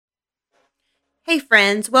Hey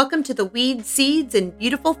friends, welcome to the Weed, Seeds, and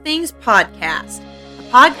Beautiful Things podcast. A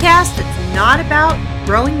podcast that's not about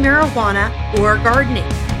growing marijuana or gardening,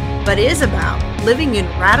 but is about living in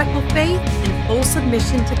radical faith and full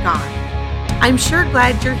submission to God. I'm sure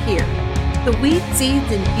glad you're here. The Weed,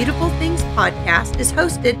 Seeds, and Beautiful Things podcast is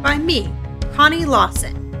hosted by me, Connie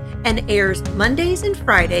Lawson, and airs Mondays and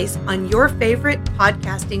Fridays on your favorite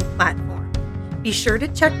podcasting platform. Be sure to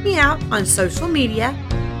check me out on social media,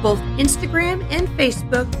 both Instagram and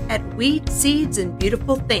Facebook at Weed, Seeds, and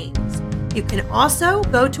Beautiful Things. You can also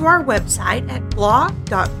go to our website at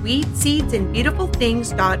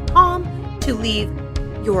blog.weedseedsandbeautifulthings.com to leave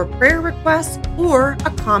your prayer requests or a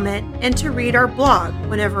comment and to read our blog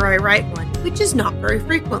whenever I write one, which is not very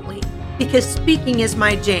frequently because speaking is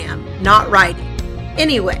my jam, not writing.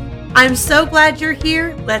 Anyway, I'm so glad you're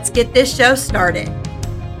here. Let's get this show started.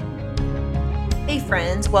 Hey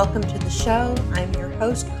friends, welcome to the show. I'm your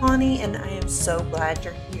host, Connie, and I am so glad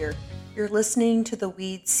you're here. You're listening to the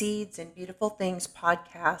Weed, Seeds, and Beautiful Things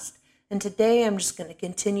podcast, and today I'm just going to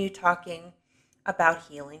continue talking about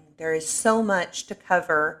healing. There is so much to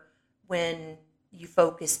cover when you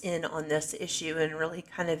focus in on this issue and really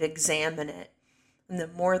kind of examine it. And the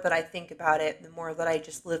more that I think about it, the more that I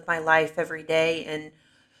just live my life every day and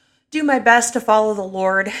do my best to follow the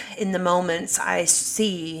Lord in the moments I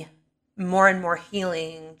see more and more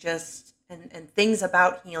healing and things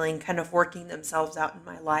about healing kind of working themselves out in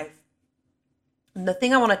my life. And the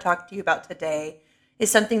thing I want to talk to you about today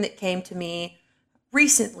is something that came to me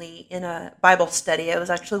recently in a Bible study. I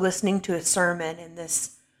was actually listening to a sermon and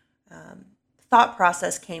this thought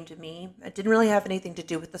process came to me. It didn't really have anything to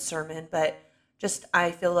do with the sermon, but just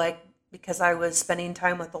I feel like because I was spending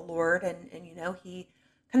time with the Lord and He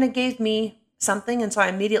kind of gave me something. And so I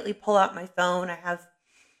immediately pull out my phone. I have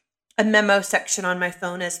a memo section on my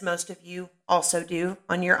phone, as most of you also do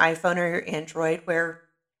on your iPhone or your Android, where,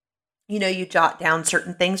 you jot down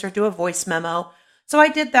certain things or do a voice memo. So I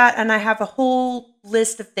did that, and I have a whole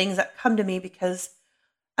list of things that come to me because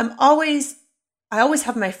I always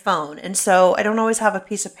have my phone. And so I don't always have a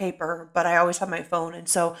piece of paper, but I always have my phone. And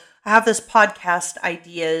so I have this podcast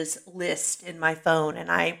ideas list in my phone, and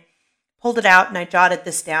I pulled it out and I jotted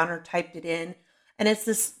this down or typed it in. And it's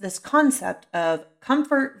this concept of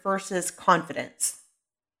comfort versus confidence.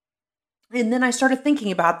 And then I started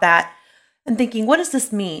thinking about that and thinking, what does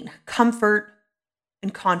this mean? Comfort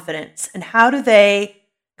and confidence. And how do they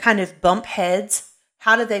kind of bump heads?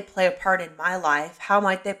 How do they play a part in my life? How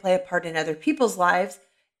might they play a part in other people's lives?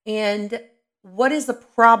 And what is the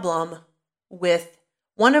problem with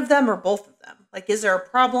one of them or both of them? Like, is there a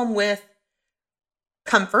problem with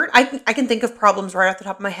comfort? I can think of problems right off the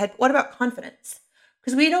top of my head. But what about confidence?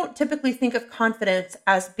 Because we don't typically think of confidence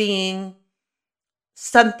as being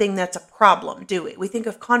something that's a problem, do we? We think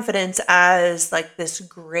of confidence as like this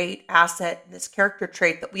great asset, this character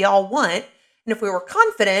trait that we all want. And if we were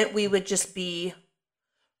confident, we would just be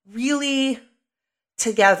really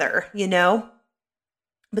together,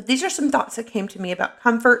 But these are some thoughts that came to me about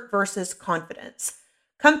comfort versus confidence.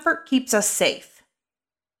 Comfort keeps us safe.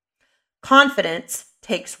 Confidence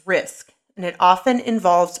takes risk, and it often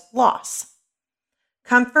involves loss.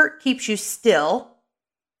 Comfort keeps you still.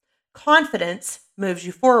 Confidence moves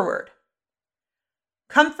you forward.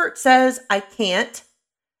 Comfort says, I can't.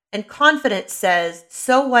 And confidence says,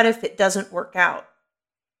 so what if it doesn't work out?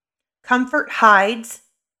 Comfort hides.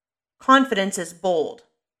 Confidence is bold.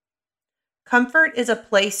 Comfort is a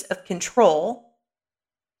place of control.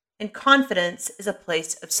 And confidence is a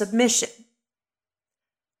place of submission.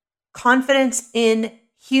 Confidence in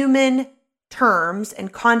human terms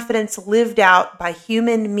and confidence lived out by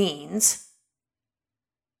human means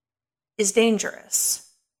is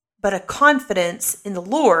dangerous. But a confidence in the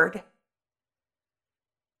Lord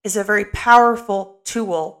is a very powerful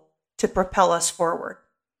tool to propel us forward.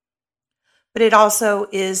 But it also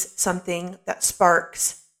is something that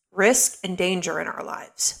sparks risk and danger in our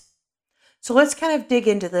lives. So let's kind of dig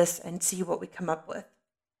into this and see what we come up with.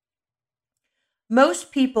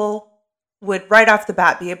 Most people would right off the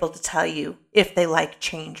bat be able to tell you if they like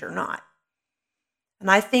change or not. And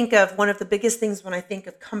I think of one of the biggest things when I think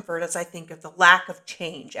of comfort is I think of the lack of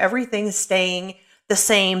change. Everything is staying the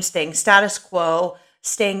same, staying status quo,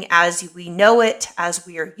 staying as we know it, as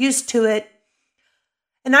we are used to it.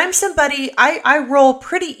 And I'm somebody, I roll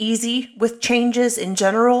pretty easy with changes in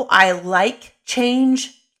general. I like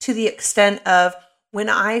change to the extent of when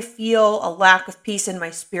I feel a lack of peace in my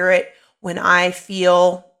spirit, when I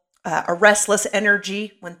feel a restless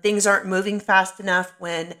energy, when things aren't moving fast enough,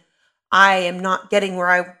 when I am not getting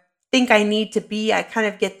where I think I need to be, I kind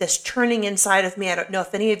of get this churning inside of me. I don't know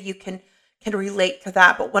if any of you can can relate to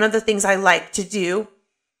that. But one of the things I like to do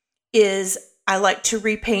is I like to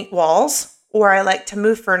repaint walls, or I like to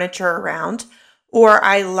move furniture around, or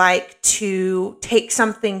I like to take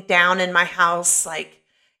something down in my house, like,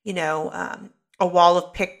 a wall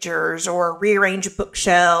of pictures, or rearrange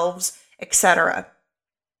bookshelves, etc.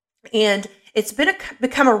 And it's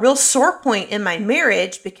become a real sore point in my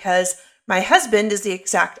marriage because my husband is the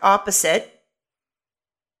exact opposite.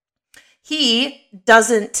 He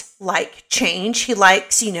doesn't like change. He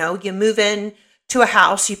likes, you move in to a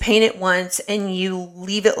house, you paint it once, and you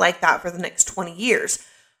leave it like that for the next 20 years.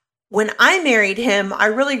 When I married him, I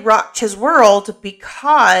really rocked his world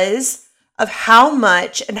because of how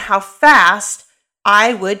much and how fast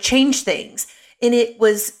I would change things. And it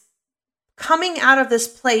was coming out of this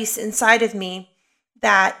place inside of me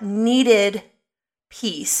that needed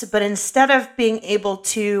peace. But instead of being able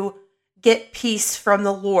to get peace from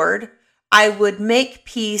the Lord, I would make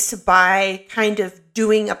peace by kind of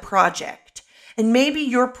doing a project. And maybe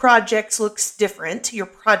your project looks different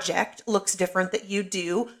that you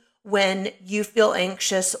do when you feel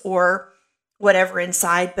anxious or whatever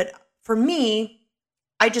inside. But for me,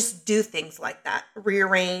 I just do things like that,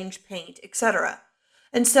 rearrange, paint, etc.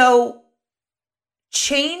 And so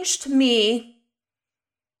change to me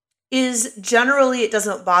is generally, it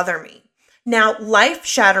doesn't bother me. Now,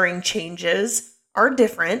 life-shattering changes are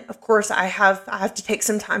different. Of course, I have to take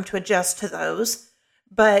some time to adjust to those.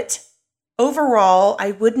 But overall,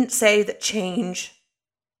 I wouldn't say that change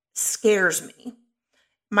scares me.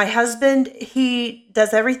 My husband, he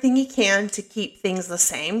does everything he can to keep things the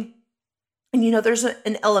same. And there's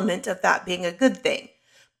an element of that being a good thing.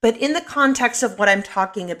 But in the context of what I'm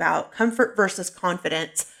talking about, comfort versus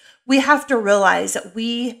confidence, we have to realize that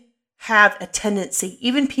we have a tendency,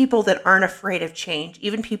 even people that aren't afraid of change,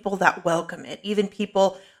 even people that welcome it, even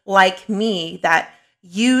people like me that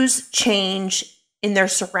use change in their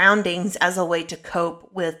surroundings as a way to cope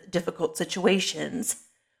with difficult situations,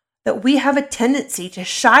 that we have a tendency to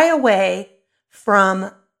shy away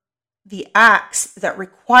from the acts that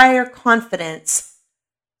require confidence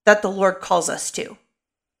that the Lord calls us to.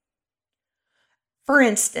 For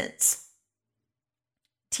instance,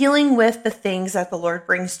 dealing with the things that the Lord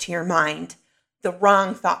brings to your mind, the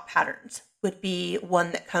wrong thought patterns would be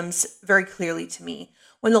one that comes very clearly to me.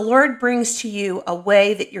 When the Lord brings to you a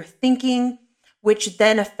way that you're thinking, which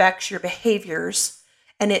then affects your behaviors,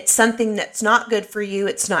 and it's something that's not good for you,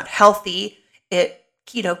 it's not healthy, it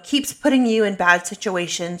keeps putting you in bad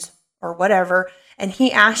situations or whatever, and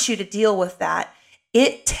He asks you to deal with that,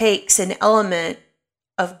 it takes an element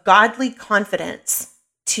of godly confidence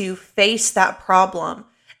to face that problem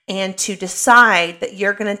and to decide that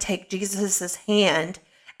you're going to take Jesus's hand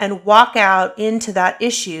and walk out into that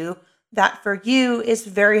issue that for you is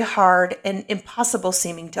very hard and impossible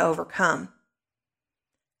seeming to overcome.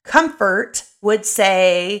 Comfort would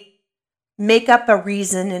say, make up a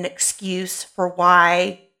reason, an excuse for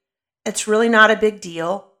why it's really not a big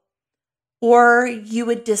deal. Or you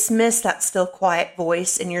would dismiss that still quiet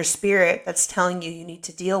voice in your spirit that's telling you need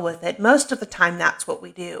to deal with it. Most of the time, that's what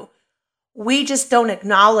we do. We just don't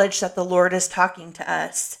acknowledge that the Lord is talking to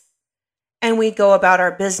us. And we go about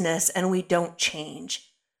our business and we don't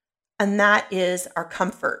change. And that is our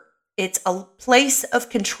comfort. It's a place of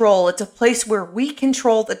control. It's a place where we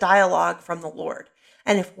control the dialogue from the Lord.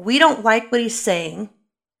 And if we don't like what He's saying,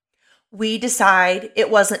 we decide it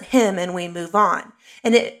wasn't Him and we move on.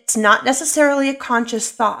 And it's not necessarily a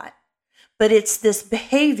conscious thought, but it's this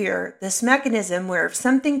behavior, this mechanism where if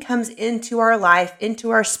something comes into our life, into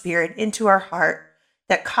our spirit, into our heart,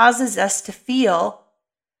 that causes us to feel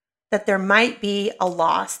that there might be a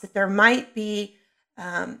loss, that there might be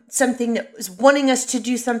something that is wanting us to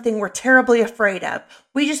do something we're terribly afraid of,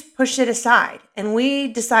 we just push it aside and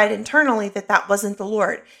we decide internally that that wasn't the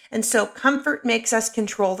Lord. And so comfort makes us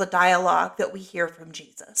control the dialogue that we hear from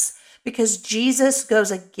Jesus, because Jesus goes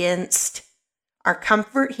against our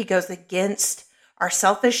comfort. He goes against our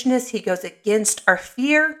selfishness. He goes against our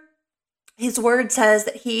fear. His word says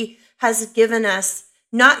that He has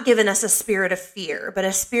not given us a spirit of fear, but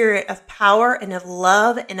a spirit of power and of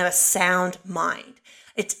love and of a sound mind.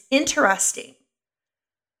 It's interesting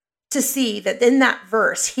to see that in that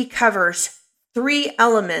verse, He covers 3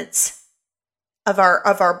 elements of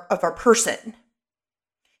our person.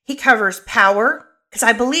 He covers power, because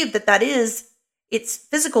I believe that it's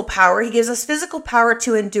physical power. He gives us physical power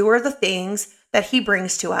to endure the things that He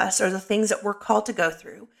brings to us, or the things that we're called to go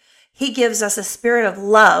through. He gives us a spirit of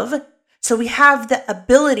love. So we have the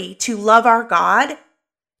ability to love our God,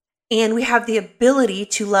 and we have the ability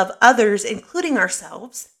to love others, including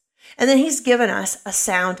ourselves. And then He's given us a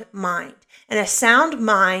sound mind. And a sound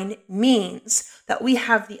mind means that we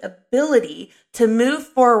have the ability to move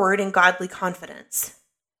forward in godly confidence.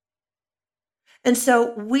 And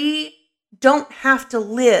so we don't have to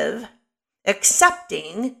live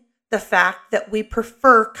accepting the fact that we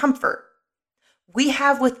prefer comfort. We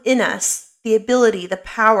have within us the ability, the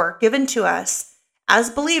power given to us as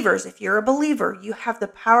believers. If you're a believer, you have the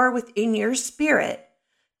power within your spirit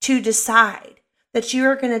to decide that you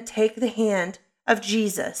are going to take the hand of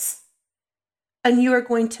Jesus and you are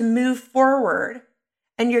going to move forward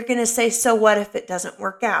and you're going to say, so what if it doesn't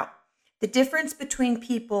work out? The difference between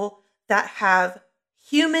people that have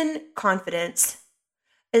human confidence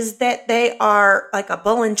is that they are like a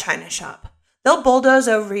bull in china shop. They'll bulldoze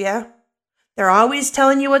over you. They're always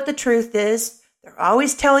telling you what the truth is. They're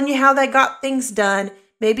always telling you how they got things done.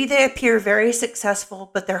 Maybe they appear very successful,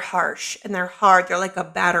 but they're harsh and they're hard. They're like a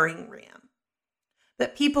battering ram.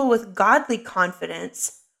 But people with godly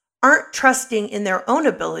confidence aren't trusting in their own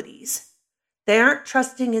abilities. They aren't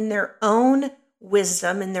trusting in their own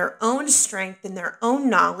wisdom, in their own strength, in their own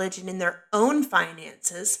knowledge, and in their own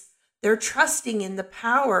finances. They're trusting in the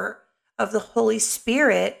power of the Holy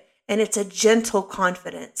Spirit, and it's a gentle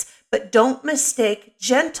confidence. But don't mistake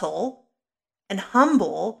gentle and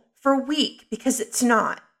humble for weak, because it's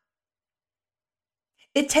not.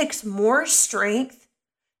 It takes more strength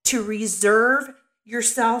to reserve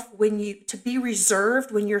yourself to be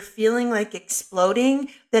reserved when you're feeling like exploding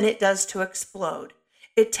than it does to explode.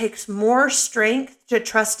 It takes more strength to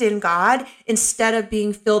trust in God instead of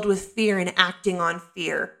being filled with fear and acting on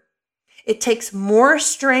fear. It takes more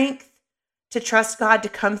strength to trust God to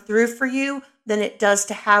come through for you than it does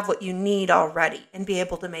to have what you need already and be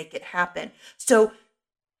able to make it happen. So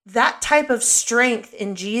that type of strength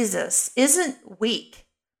in Jesus isn't weak.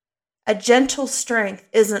 A gentle strength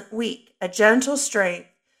isn't weak. A gentle strength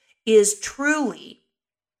is truly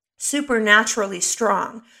supernaturally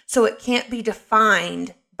strong. So it can't be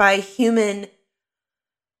defined by human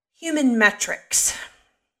metrics.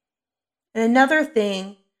 And another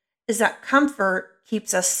thing is that comfort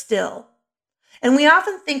keeps us still. And we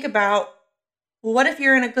often think about, well, what if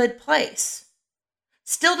you're in a good place?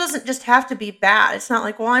 Still doesn't just have to be bad. It's not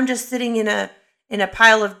like, well, I'm just sitting in a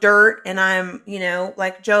pile of dirt and I'm,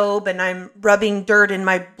 like Job and I'm rubbing dirt in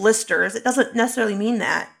my blisters. It doesn't necessarily mean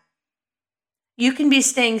that. You can be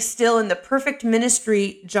staying still in the perfect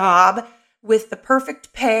ministry job with the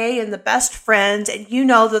perfect pay and the best friends, and you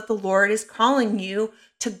know that the Lord is calling you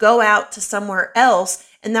to go out to somewhere else,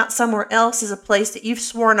 and that somewhere else is a place that you've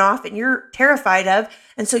sworn off and you're terrified of,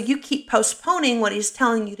 and so you keep postponing what He's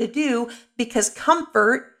telling you to do because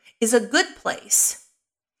comfort is a good place.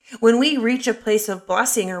 When we reach a place of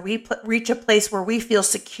blessing or we reach a place where we feel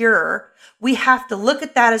secure, we have to look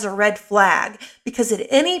at that as a red flag, because at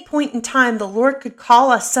any point in time, the Lord could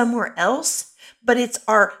call us somewhere else, but it's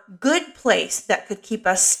our good place that could keep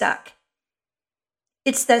us stuck.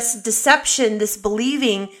 It's this deception, this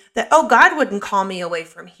believing that, oh, God wouldn't call me away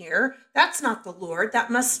from here. That's not the Lord. That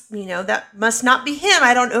must not be Him.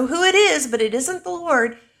 I don't know who it is, but it isn't the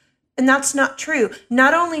Lord. And that's not true.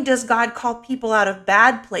 Not only does God call people out of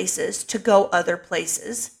bad places to go other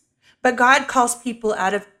places, but God calls people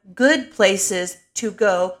out of good places to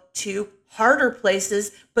go to harder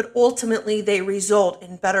places, but ultimately they result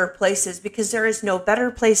in better places, because there is no better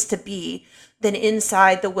place to be than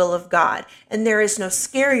inside the will of God. And there is no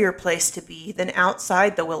scarier place to be than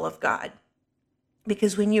outside the will of God.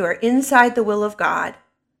 Because when you are inside the will of God,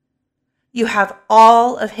 you have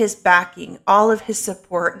all of His backing, all of His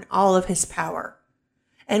support, and all of His power.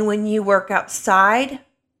 And when you work outside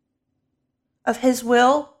of His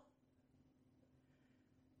will,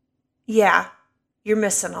 you're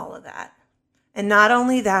missing all of that. And not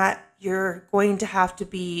only that, you're going to have to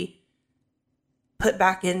be put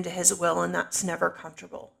back into His will, and that's never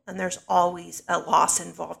comfortable. And there's always a loss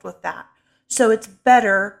involved with that. So it's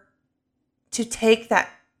better to take that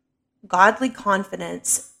godly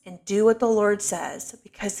confidence and do what the Lord says,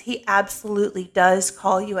 because He absolutely does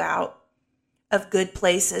call you out of good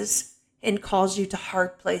places and calls you to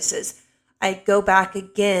hard places. I go back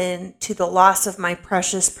again to the loss of my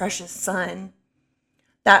precious, precious son.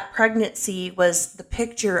 That pregnancy was the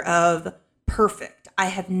picture of perfect. I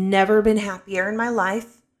have never been happier in my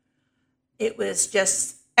life. It was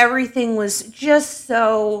just, everything was just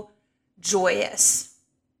so joyous.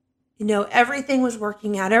 Everything was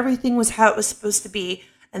working out. Everything was how it was supposed to be.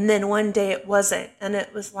 And then one day it wasn't. And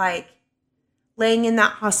it was like laying in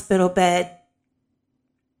that hospital bed,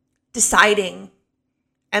 deciding,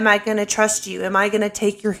 am I going to trust you? Am I going to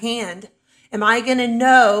take your hand? Am I going to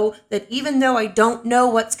know that even though I don't know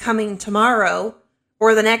what's coming tomorrow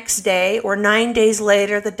or the next day, or 9 days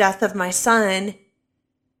later, the death of my son,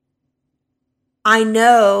 I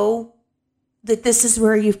know that this is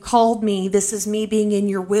where you've called me. This is me being in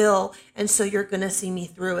your will. And so you're going to see me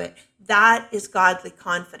through it. That is godly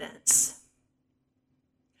confidence.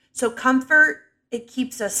 So comfort, it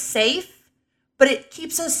keeps us safe, but it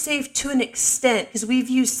keeps us safe to an extent because we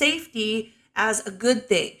view safety as a good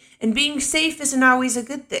thing. And being safe isn't always a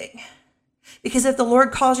good thing. Because if the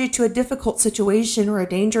Lord calls you to a difficult situation or a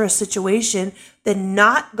dangerous situation, then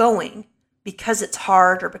not going because it's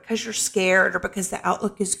hard or because you're scared or because the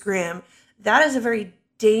outlook is grim, that is a very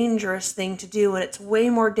dangerous thing to do. And it's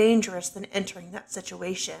way more dangerous than entering that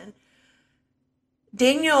situation.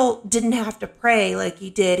 Daniel didn't have to pray like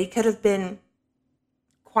he did. He could have been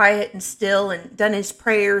quiet and still and done his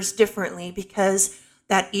prayers differently because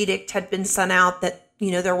that edict had been sent out that,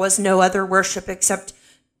 there was no other worship except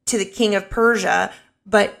to the king of Persia.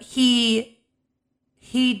 But he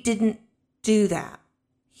didn't do that.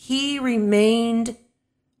 He remained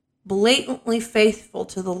blatantly faithful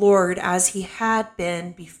to the Lord as he had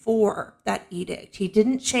been before that edict. He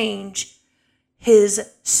didn't change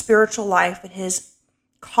his spiritual life and his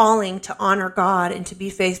calling to honor God and to be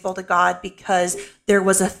faithful to God because there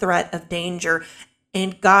was a threat of danger.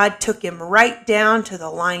 And God took him right down to the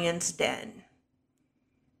lion's den.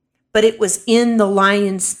 But it was in the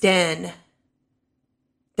lion's den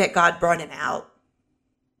that God brought him out.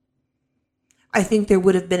 I think there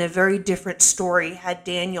would have been a very different story had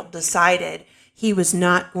Daniel decided he was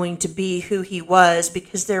not going to be who he was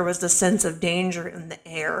because there was a sense of danger in the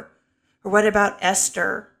air. Or what about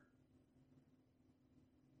Esther?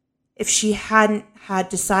 If she hadn't had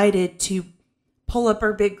decided to pull up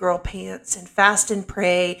her big girl pants and fast and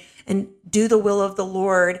pray and do the will of the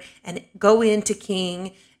Lord and go into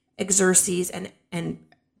King Xerxes and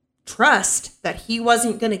trust that he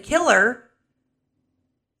wasn't going to kill her,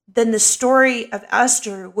 then the story of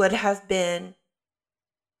Esther would have been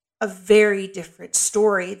a very different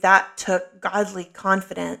story that took godly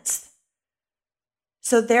confidence.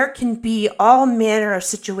 So there can be all manner of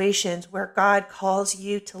situations where God calls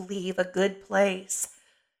you to leave a good place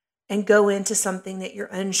and go into something that you're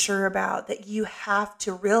unsure about, that you have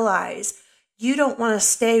to realize you don't want to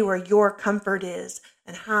stay where your comfort is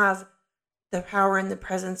and have the power and the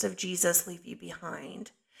presence of Jesus leave you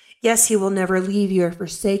behind. Yes, he will never leave you or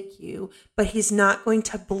forsake you, but he's not going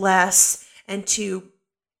to bless and to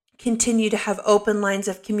continue to have open lines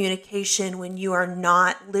of communication when you are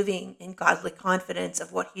not living in godly confidence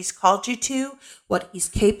of what he's called you to, what he's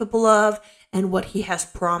capable of, and what he has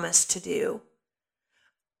promised to do.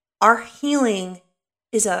 Our healing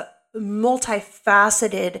is a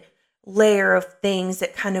multifaceted layer of things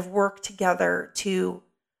that kind of work together to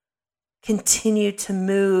continue to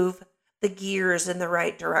move the gears in the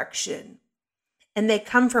right direction. And they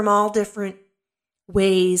come from all different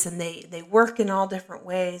ways and they work in all different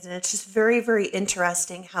ways. And it's just very, very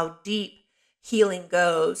interesting how deep healing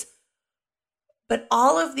goes. But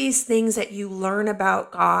all of these things that you learn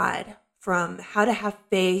about God, from how to have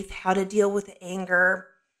faith, how to deal with anger,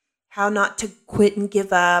 how not to quit and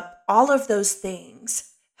give up, all of those things,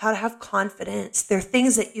 how to have confidence, they're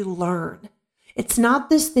things that you learn. It's not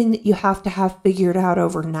this thing that you have to have figured out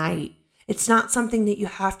overnight. It's not something that you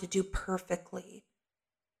have to do perfectly.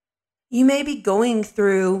 You may be going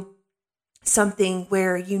through something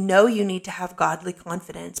where you know you need to have godly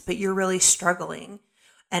confidence, but you're really struggling.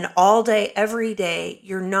 And all day, every day,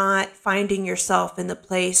 you're not finding yourself in the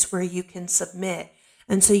place where you can submit.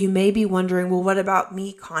 And so you may be wondering, well, what about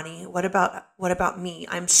me, Connie? What about me?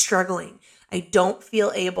 I'm struggling. I don't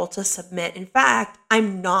feel able to submit. In fact,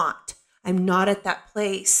 I'm not at that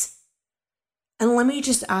place. And let me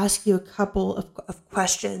just ask you a couple of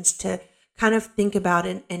questions to kind of think about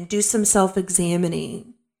and do some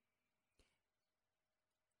self-examining.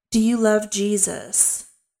 Do you love Jesus?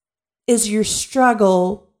 Is your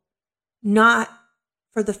struggle not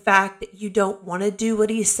for the fact that you don't want to do what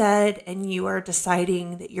he said and you are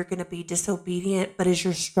deciding that you're going to be disobedient, but is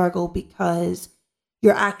your struggle because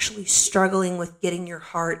you're actually struggling with getting your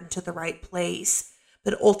heart into the right place,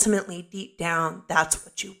 but ultimately deep down, that's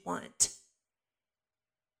what you want?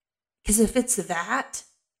 Because if it's that,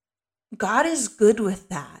 God is good with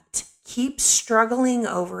that. Keep struggling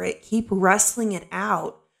over it. Keep wrestling it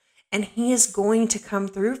out. And he is going to come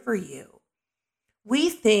through for you. We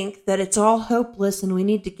think that it's all hopeless and we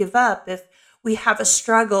need to give up if we have a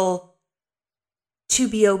struggle to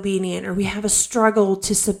be obedient or we have a struggle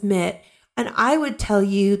to submit. And I would tell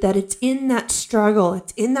you that it's in that struggle.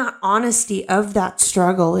 It's in that honesty of that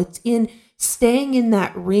struggle. It's in staying in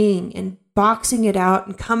that ring and boxing it out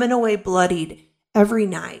and coming away bloodied every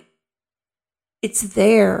night It's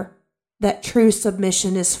there that true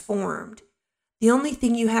submission is formed. The only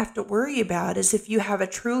thing you have to worry about is if you have a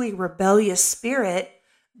truly rebellious spirit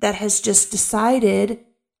that has just decided,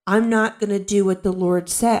 I'm not going to do what the Lord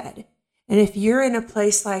said. And if you're in a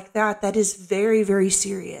place like that, that is very, very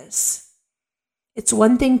serious. It's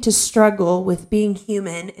one thing to struggle with being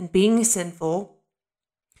human and being sinful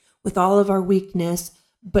with all of our weakness,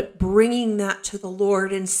 but bringing that to the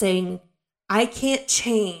Lord and saying, I can't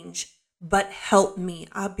change, but help me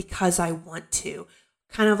because I want to.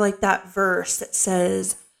 Kind of like that verse that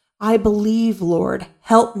says, I believe, Lord,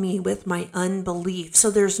 help me with my unbelief.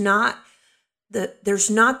 So there's not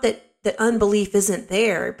that unbelief isn't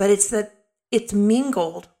there, but it's that it's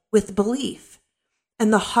mingled with belief.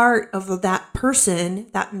 And the heart of that person,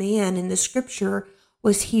 that man in the scripture,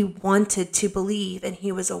 was he wanted to believe, and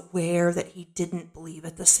he was aware that he didn't believe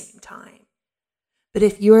at the same time. But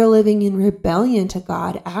if you're living in rebellion to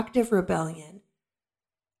God, active rebellion,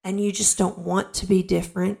 and you just don't want to be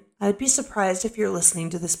different, I'd be surprised if you're listening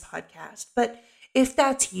to this podcast. But if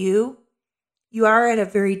that's you, you are at a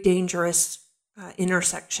very dangerous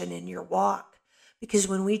intersection in your walk. Because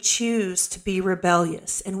when we choose to be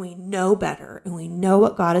rebellious and we know better and we know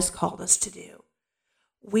what God has called us to do,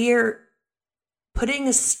 we're putting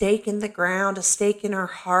a stake in the ground, a stake in our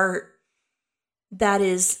heart that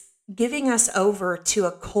is giving us over to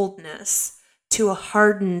a coldness, to a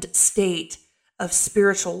hardened state of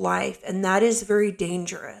spiritual life. And that is very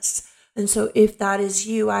dangerous. And so if that is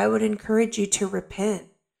you, I would encourage you to repent.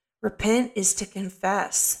 Repent is to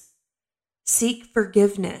confess, seek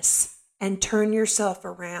forgiveness, and turn yourself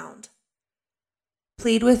around.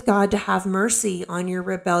 Plead with God to have mercy on your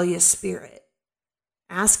rebellious spirit.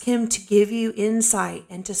 Ask him to give you insight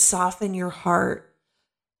and to soften your heart.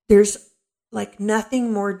 There's like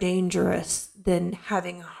nothing more dangerous than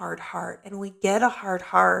having a hard heart. And we get a hard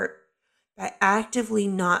heart by actively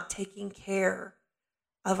not taking care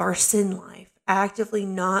of our sin life, actively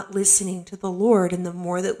not listening to the Lord. And the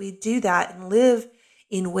more that we do that and live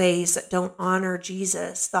in ways that don't honor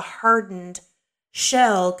Jesus, the hardened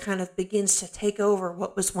shell kind of begins to take over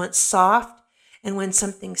what was once soft. And when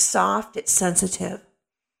something's soft, it's sensitive.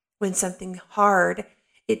 When something hard,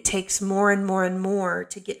 it takes more and more and more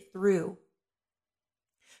to get through.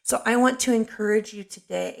 So I want to encourage you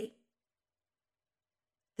today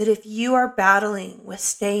that if you are battling with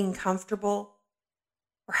staying comfortable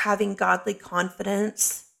or having godly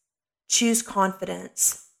confidence, choose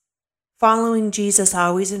confidence. Following Jesus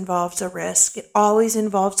always involves a risk. It always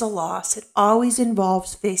involves a loss. It always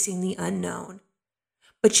involves facing the unknown.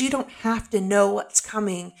 But you don't have to know what's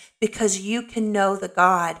coming because you can know the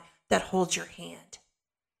God that holds your hand.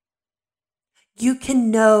 You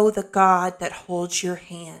can know the God that holds your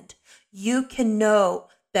hand. You can know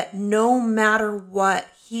that no matter what,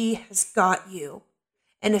 he has got you.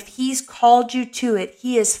 And if he's called you to it,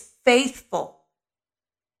 he is faithful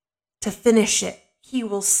to finish it. He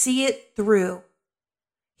will see it through.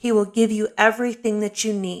 He will give you everything that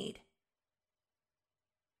you need.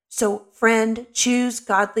 So, friend, choose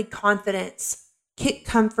godly confidence. Kick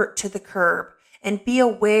comfort to the curb and be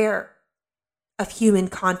aware of human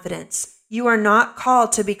confidence. You are not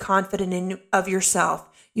called to be confident of yourself.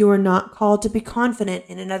 You are not called to be confident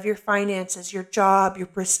in and of your finances, your job, your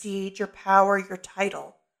prestige, your power, your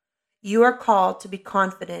title. You are called to be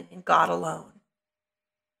confident in God alone.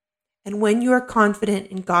 And when you are confident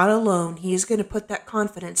in God alone, he is going to put that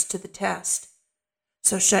confidence to the test.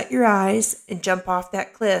 So shut your eyes and jump off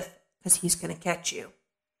that cliff because he's going to catch you.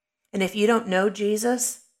 And if you don't know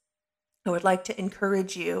Jesus, I would like to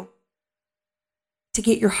encourage you to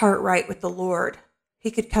get your heart right with the Lord.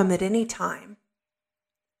 He could come at any time.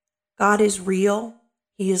 God is real.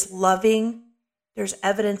 He is loving. There's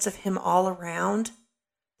evidence of him all around.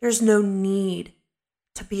 There's no need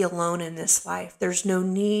to be alone in this life. There's no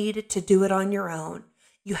need to do it on your own.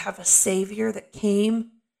 You have a Savior that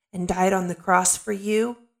came and died on the cross for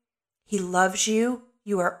you. He loves you.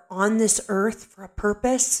 You are on this earth for a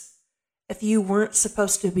purpose. If you weren't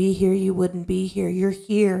supposed to be here, you wouldn't be here. You're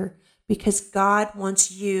here because God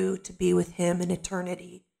wants you to be with him in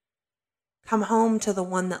eternity. Come home to the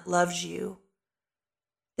one that loves you,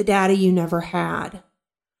 the daddy you never had,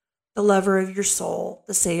 the lover of your soul,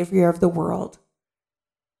 the Savior of the world.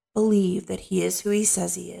 Believe that he is who he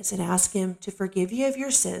says he is and ask him to forgive you of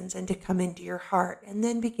your sins and to come into your heart and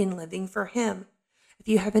then begin living for him. If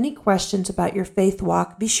you have any questions about your faith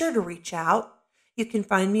walk, be sure to reach out. You can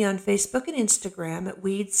find me on Facebook and Instagram at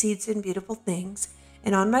Weed, Seeds, and Beautiful Things,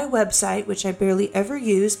 and on my website, which I barely ever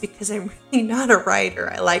use because I'm really not a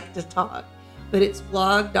writer. I like to talk, but it's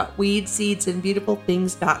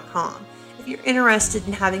blog.weedseedsandbeautifulthings.com. If you're interested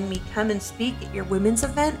in having me come and speak at your women's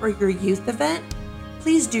event or your youth event,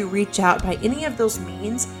 please do reach out by any of those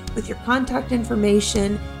means with your contact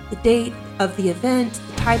information, the date of the event,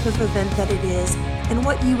 the type of event that it is, and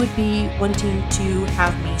what you would be wanting to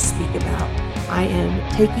have me speak about. I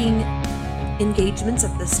am taking engagements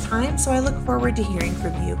at this time, so I look forward to hearing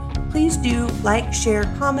from you. Please do like, share,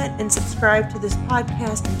 comment, and subscribe to this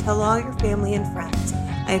podcast and tell all your family and friends.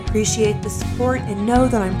 I appreciate the support and know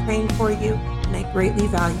that I'm praying for you, and I greatly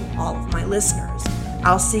value all of my listeners.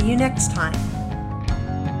 I'll see you next time.